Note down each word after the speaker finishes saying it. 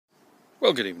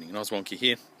Well, good evening, VlogWonky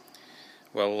here.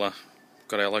 Well,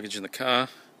 got our luggage in the car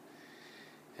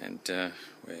and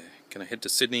we're going to head to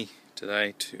Sydney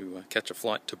today to catch a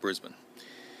flight to Brisbane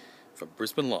for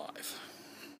Brisbane Live.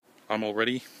 I'm all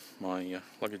ready, my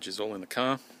luggage is all in the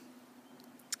car,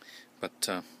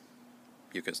 but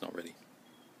Yuka's not ready.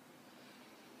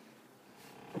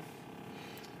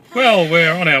 Well,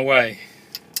 we're on our way.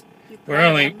 We're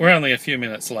only a few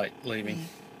minutes late leaving,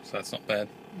 so that's not bad.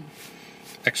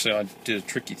 Actually, I did a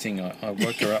tricky thing. I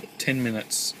woke her up 10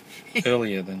 minutes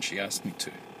earlier than she asked me to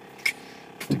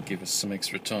give us some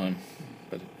extra time,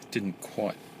 but it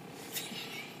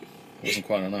wasn't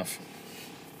quite enough.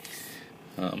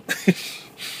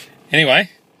 Anyway,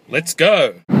 let's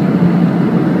go.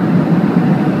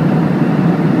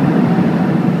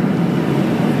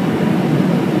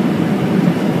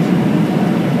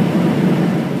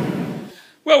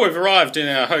 Well, we've arrived in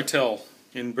our hotel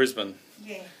in Brisbane.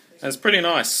 Yeah. It's pretty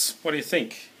nice. What do you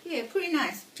think? Yeah, pretty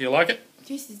nice. Do you like it?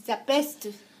 This is the best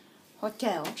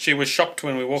hotel. She was shocked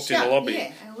when we walked in the lobby.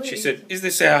 Yeah, she said, "Is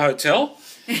this our hotel?"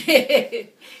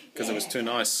 Because it was too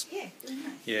nice. Yeah, too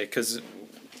nice. Yeah, because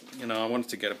I wanted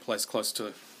to get a place close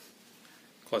to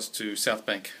South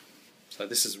Bank, so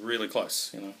this is really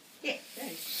close. Yeah,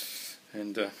 very.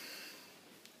 And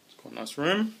it's quite a nice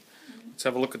room. Let's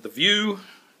have a look at the view.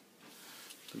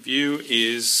 The view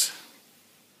is,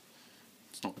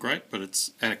 it's not great, but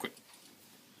it's adequate.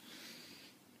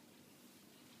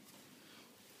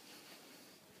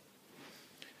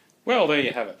 Well, there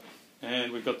you have it.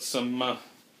 And we've got some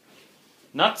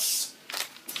nuts.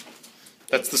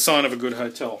 That's the sign of a good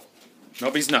hotel.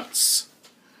 Nobby's nuts.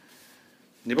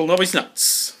 Nibble Nobby's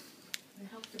nuts. I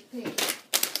have to pay.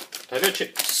 Potato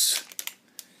chips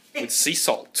with sea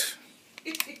salt.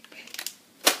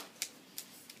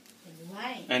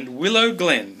 And Willow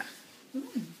Glen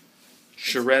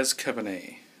Shiraz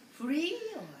Cabernet. Free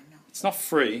or no? It's not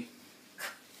free.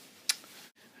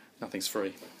 Nothing's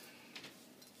free.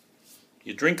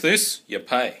 You drink this, you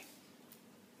pay.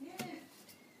 Yeah.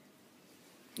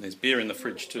 And there's beer in the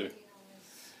fridge too.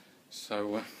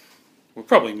 So we'll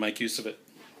probably make use of it.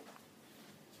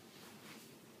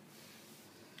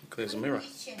 Look, there's a mirror.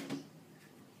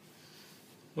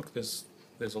 Look, there's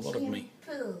a lot of me.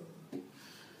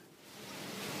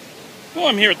 Well,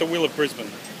 I'm here at the Wheel of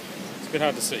Brisbane. It's a bit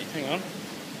hard to see. Hang on.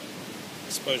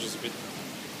 Exposure's a bit...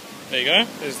 There you go.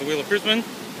 There's the Wheel of Brisbane.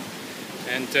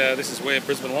 And this is where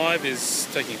Brisbane Live is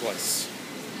taking place.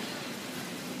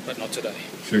 But not today.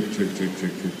 Check.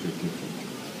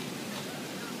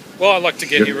 Well, I like to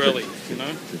get here early,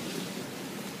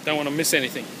 Don't want to miss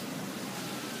anything.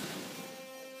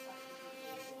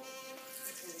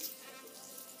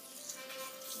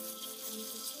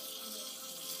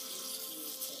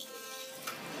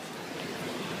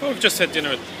 Well, we've just had dinner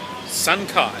at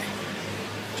Sankai,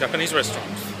 Japanese restaurant.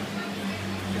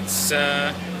 It's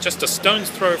just a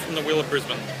stone's throw from the Wheel of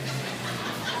Brisbane.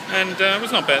 And it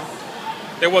was not bad.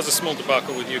 There was a small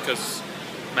debacle with Yuka's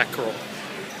mackerel.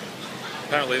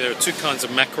 Apparently there are two kinds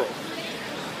of mackerel.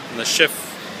 And the chef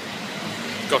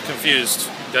got confused,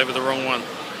 gave her the wrong one.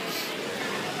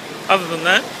 Other than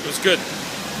that, it was good.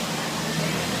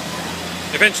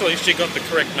 Eventually she got the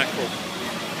correct mackerel.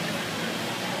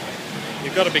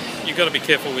 You've got to be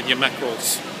careful with your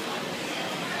mackerels.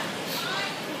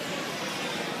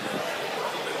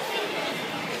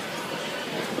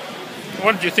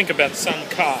 What did you think about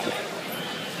Sankai?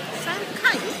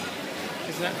 Sankai?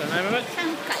 Isn't that the name of it?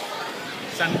 Sankai.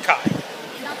 Sankai.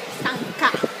 Not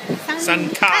Sankai.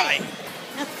 Sankai.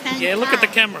 Not Sankai. Yeah, look at the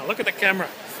camera. Look at the camera.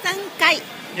 Sankai.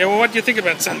 Yeah, well, what do you think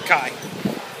about Sankai?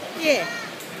 Yeah.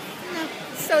 No,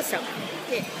 so.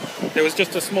 Yeah. There was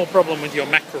just a small problem with your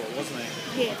mackerel, wasn't there?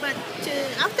 Yeah, but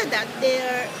after that they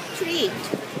are treated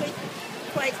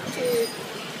quite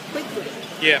quickly.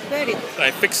 Yeah. Very good.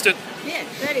 They fixed it. Yeah,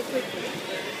 very quickly.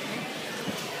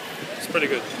 It's pretty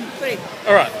good. Very good.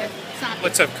 All right, That's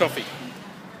let's have coffee.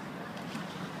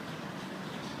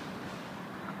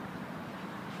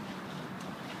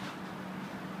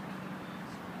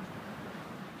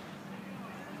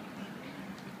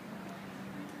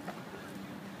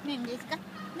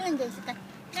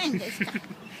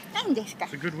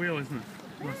 It's a good wheel, isn't it?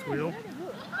 Nice wheel.